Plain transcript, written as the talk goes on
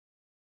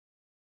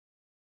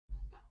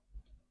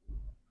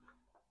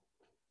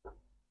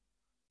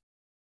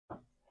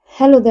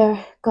Hello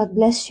there. God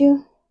bless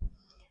you.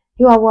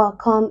 You are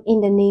welcome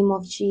in the name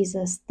of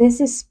Jesus.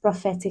 This is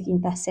Prophetic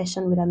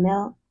Intercession with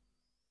Amel.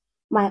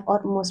 My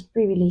utmost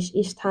privilege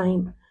each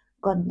time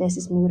God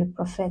blesses me with a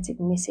prophetic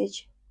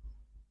message.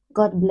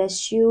 God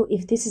bless you.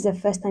 If this is the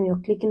first time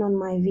you're clicking on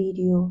my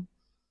video,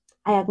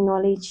 I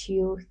acknowledge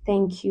you.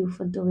 Thank you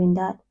for doing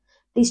that.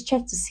 Please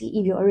check to see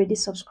if you're already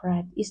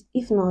subscribed.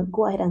 If not,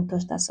 go ahead and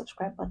touch that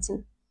subscribe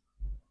button.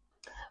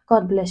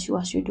 God bless you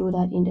as you do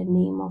that in the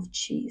name of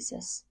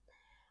Jesus.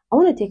 I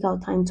want to take our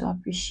time to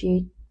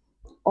appreciate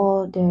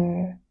all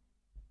the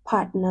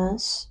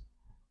partners,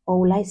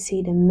 or will I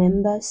say the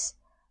members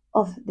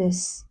of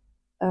this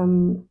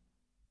channel,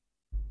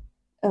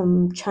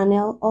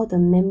 all the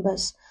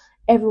members,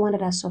 everyone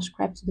that has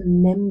subscribed to the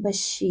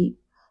membership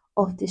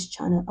of this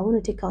channel. I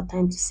want to take our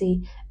time to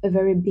say a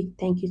very big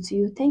thank you to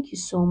you. Thank you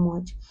so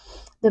much.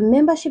 The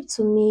membership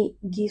to me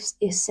gives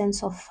a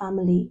sense of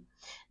family.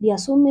 There are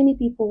so many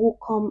people who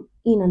come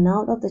in and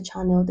out of the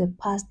channel. They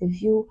pass, they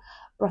view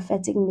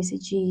prophetic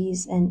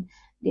messages, and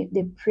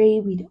they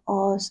pray with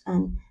us,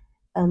 and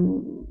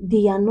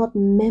they are not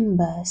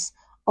members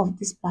of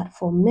this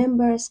platform.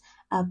 Members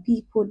are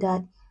people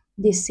that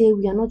they say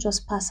we are not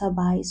just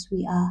passerbys.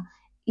 We are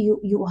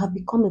you have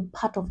become a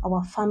part of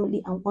our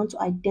family and want to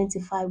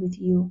identify with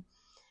you.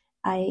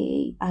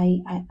 I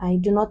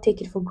do not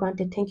take it for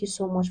granted. Thank you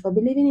so much for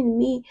believing in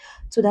me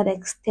to that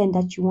extent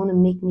that you want to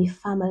make me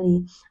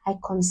family. I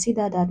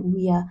consider that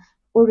we are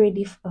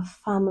already a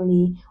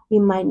family. We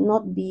might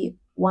not be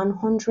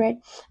 100,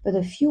 but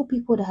the few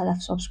people that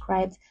have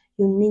subscribed,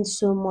 you mean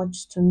so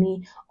much to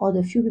me. Or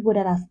the few people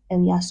that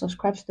have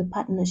subscribed to the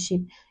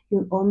partnership,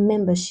 or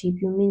membership,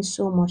 you mean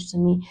so much to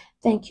me.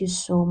 Thank you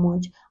so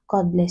much.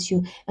 God bless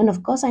you. And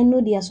of course, I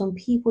know there are some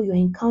people, you're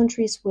in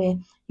countries where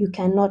you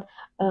cannot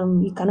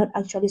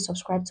actually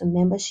subscribe to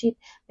membership,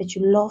 but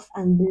you love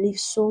and believe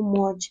so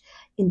much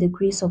in the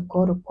grace of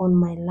God upon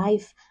my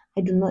life.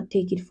 I do not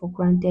take it for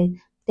granted.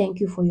 Thank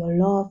you for your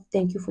love.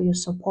 Thank you for your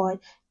support.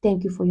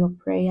 Thank you for your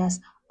prayers.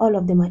 All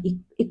of them are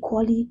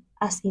equally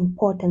as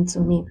important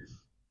to me.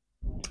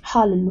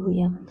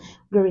 Hallelujah.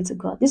 Glory to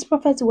God. This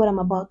prophecy, what I'm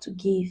about to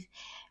give,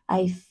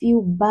 I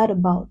feel bad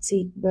about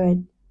it, but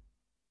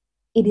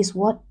it is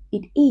what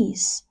it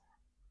is.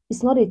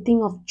 It's not a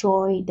thing of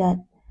joy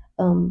that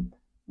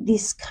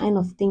this kind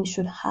of thing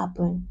should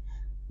happen,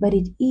 but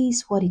it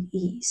is what it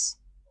is.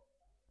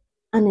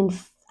 An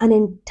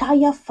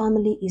entire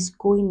family is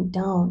going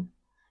down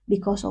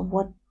because of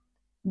what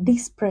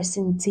this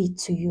person did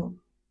to you.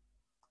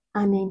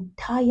 An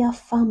entire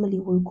family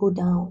will go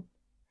down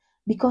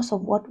because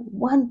of what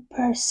one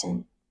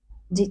person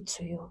did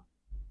to you.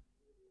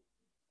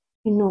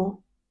 You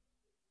know,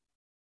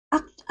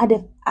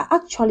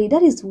 actually,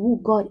 that is who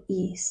God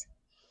is.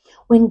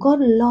 When God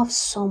loves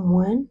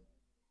someone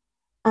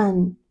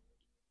and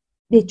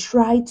they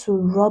try to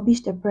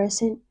rubbish the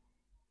person,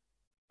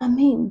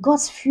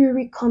 God's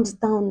fury comes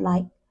down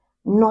like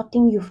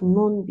nothing you've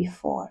known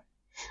before.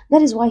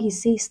 That is why he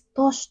says,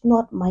 touch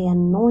not my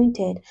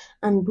anointed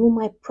and do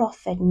my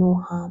prophet no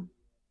harm.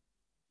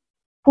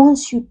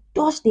 Once you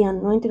touch the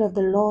anointed of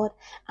the Lord,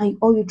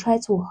 or you try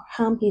to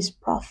harm his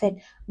prophet,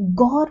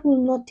 God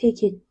will not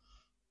take it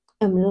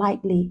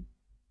lightly.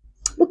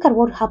 Look at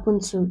what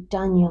happened to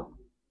Daniel.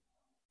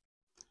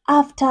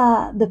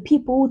 After the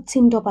people who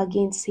teamed up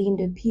against him,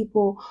 the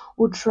people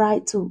who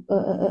tried to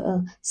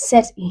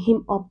set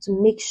him up to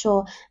make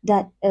sure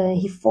that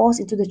he falls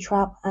into the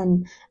trap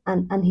and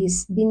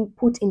he's been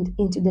put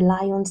into the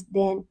lion's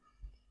den.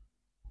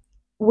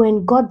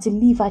 When God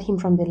delivered him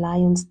from the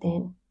lion's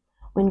den,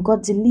 when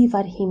God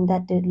delivered him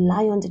that the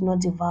lion did not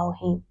devour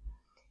him,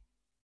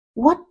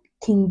 what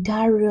King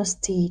Darius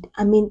did,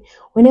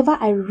 whenever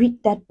I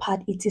read that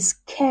part, it is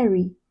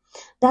scary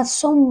that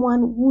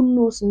someone who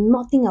knows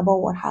nothing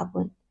about what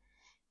happened,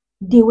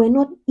 they were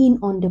not in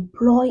on the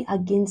ploy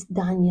against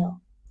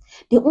Daniel.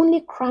 The only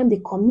crime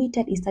they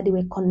committed is that they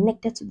were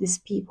connected to these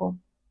people.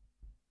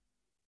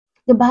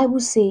 The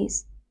Bible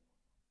says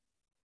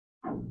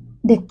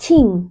the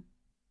king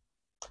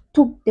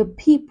took the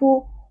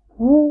people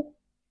who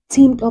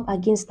teamed up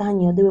against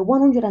Daniel. There were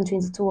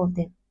 122 of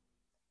them,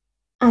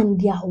 and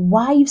their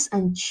wives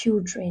and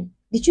children.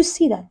 Did you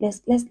see that?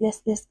 Let's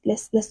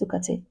look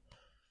at it.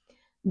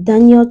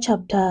 Daniel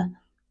chapter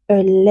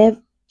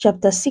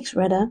 6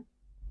 rather.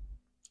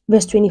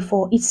 Verse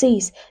 24, it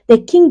says, the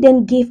king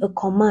then gave a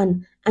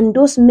command, and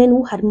those men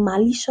who had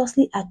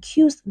maliciously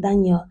accused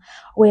Daniel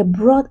were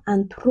brought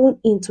and thrown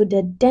into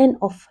the den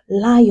of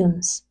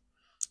lions.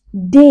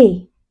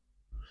 They,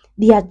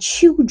 their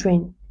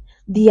children,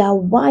 their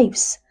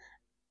wives,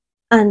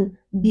 and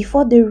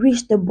before they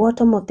reached the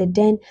bottom of the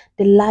den,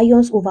 the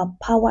lions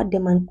overpowered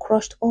them and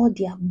crushed all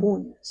their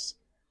bones.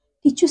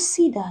 Did you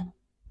see that?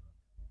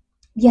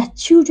 Their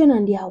children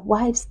and their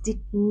wives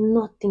did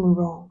nothing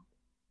wrong.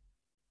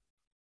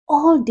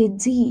 All they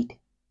did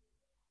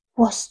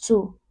was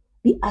to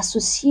be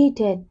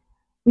associated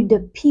with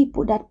the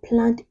people that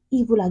planned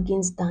evil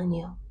against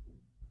Daniel.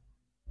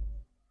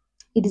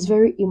 It is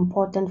very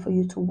important for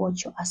you to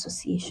watch your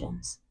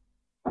associations.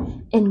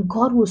 And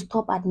God will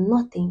stop at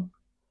nothing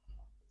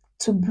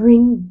to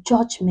bring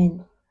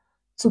judgment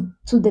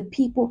to the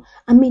people.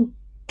 I mean,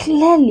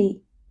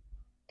 clearly,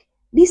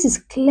 this is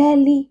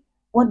clearly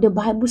what the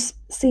Bible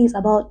says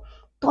about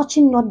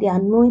touching not the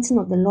anointing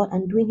of the Lord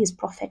and doing his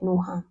prophet no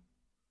harm.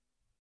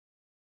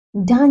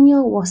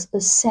 Daniel was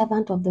a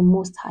servant of the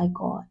Most High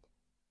God.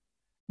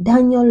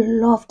 Daniel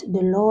loved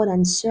the Lord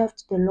and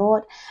served the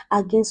Lord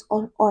against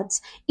all odds.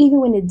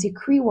 Even when a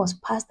decree was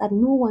passed that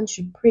no one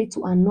should pray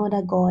to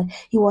another God,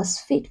 he was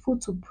faithful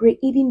to pray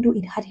even though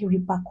it had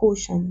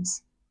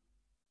repercussions.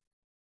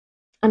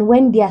 And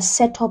when their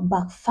setup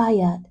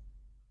backfired,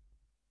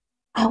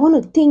 I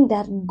want to think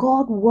that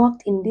God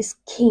worked in this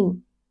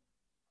king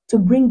to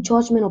bring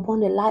judgment upon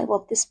the life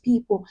of these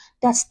people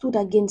that stood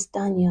against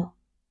Daniel.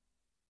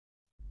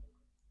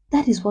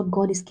 That is what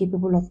God is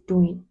capable of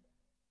doing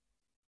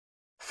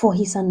for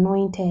his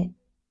anointed,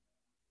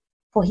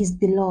 for his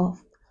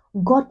beloved.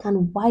 God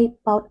can wipe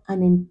out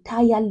an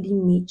entire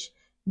lineage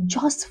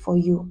just for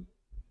you.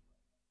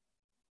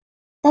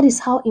 That is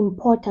how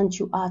important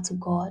you are to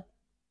God.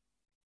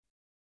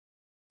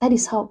 That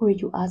is how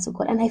great you are to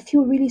God. And I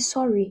feel really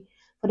sorry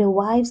for the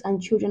wives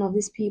and children of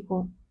these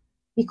people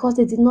because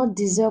they did not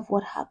deserve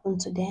what happened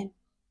to them.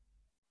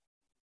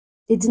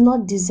 They did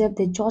not deserve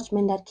the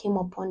judgment that came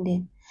upon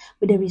them.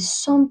 But there is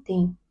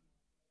something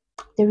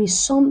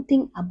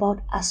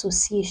about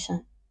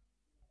association.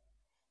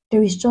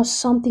 There is just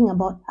something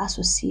about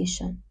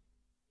association.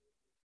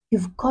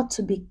 You've got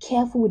to be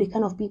careful with the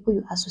kind of people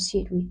you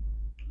associate with.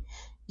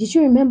 Did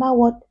you remember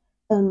what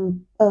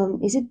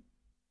is it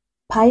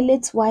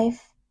Pilate's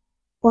wife,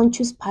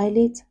 Pontius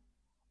Pilate,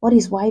 what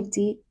his wife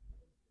did?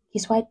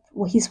 His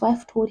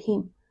wife told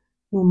him,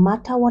 no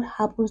matter what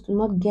happens, do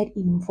not get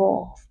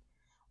involved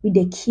with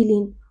the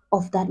killing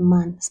of that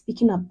man.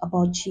 Speaking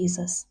about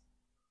Jesus.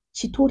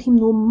 She told him,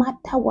 no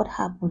matter what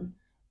happened,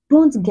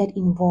 don't get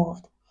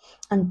involved.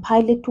 And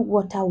Pilate took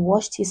water,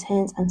 washed his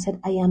hands, and said,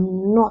 I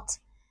am not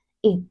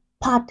a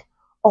part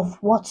of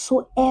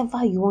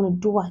whatsoever you want to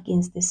do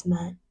against this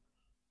man.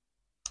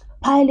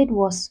 Pilate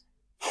was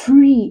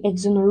free,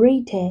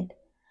 exonerated,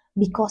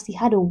 because he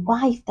had a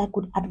wife that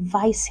could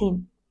advise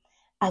him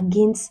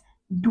against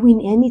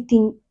doing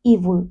anything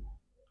evil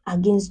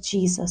against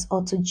Jesus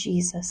or to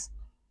Jesus.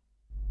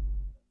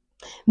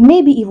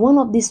 Maybe if one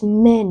of these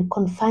men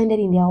confided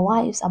in their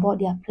wives about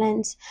their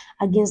plans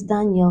against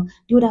Daniel,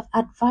 they would have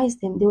advised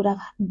them, they would have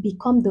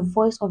become the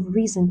voice of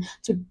reason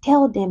to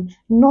tell them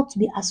not to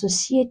be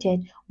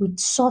associated with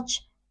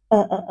such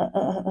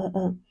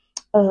an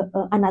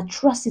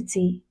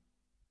atrocity.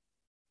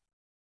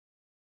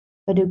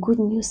 But the good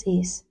news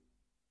is,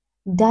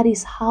 that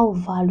is how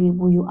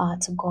valuable you are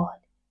to God.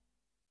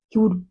 He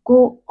would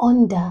go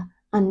under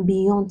and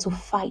beyond to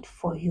fight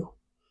for you.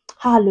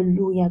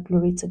 Hallelujah,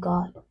 glory to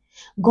God.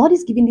 God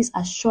is giving this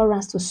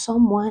assurance to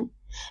someone.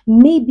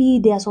 Maybe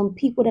there are some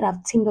people that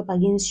have teamed up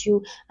against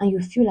you and you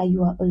feel like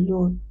you are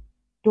alone.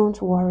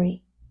 Don't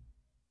worry.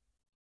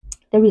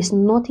 There is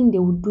nothing they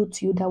will do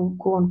to you that will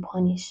go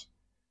unpunished.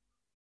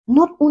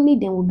 Not only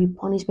them will be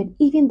punished, but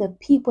even the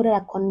people that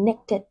are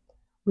connected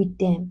with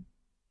them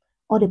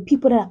or the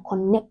people that are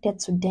connected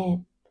to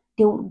them,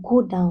 they will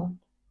go down.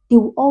 They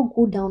will all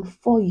go down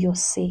for your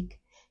sake.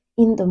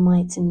 In the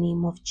mighty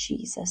name of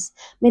Jesus.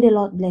 May the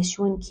Lord bless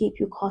you and keep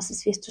you, cause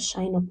his face to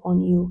shine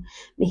upon you.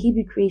 May he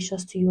be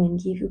gracious to you and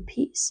give you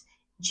peace.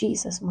 In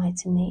Jesus'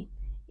 mighty name.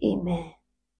 Amen.